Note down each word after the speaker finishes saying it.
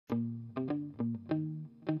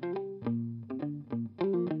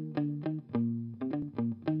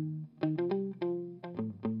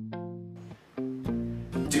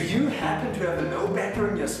to have a low battery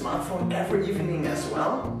in your smartphone every evening as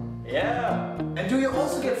well? Yeah. And do you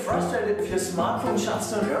also get frustrated if your smartphone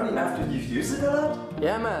shuts down early after you've used it a lot?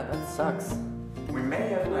 Yeah man, that sucks. We may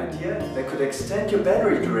have an idea that could extend your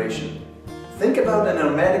battery duration. Think about an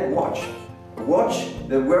automatic watch. A watch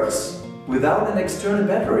that works without an external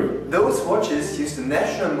battery. Those watches use the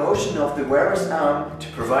natural motion of the wearer's arm to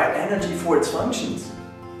provide energy for its functions.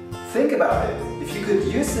 Think about it. If you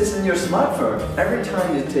could use this in your smartphone every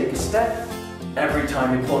time you take a step, every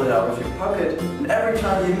time you pull it out of your pocket, and every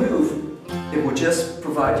time you move, it would just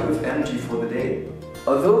provide you with energy for the day.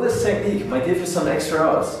 Although this technique might give you some extra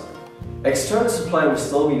hours, external supply will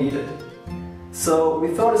still be needed. So we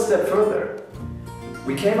thought a step further.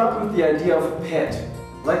 We came up with the idea of a pad,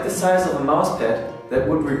 like the size of a mouse pad, that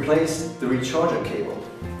would replace the recharger cable.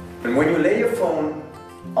 And when you lay your phone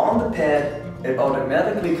on the pad, it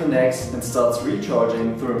automatically connects and starts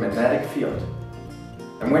recharging through a magnetic field.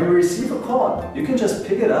 And when you receive a call, you can just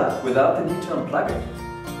pick it up without the need to unplug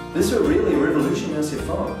it. This will really revolutionize your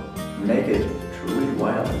phone and make it truly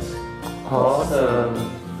wireless. Awesome.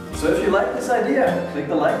 So if you like this idea, click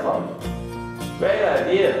the like button. Great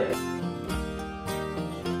idea.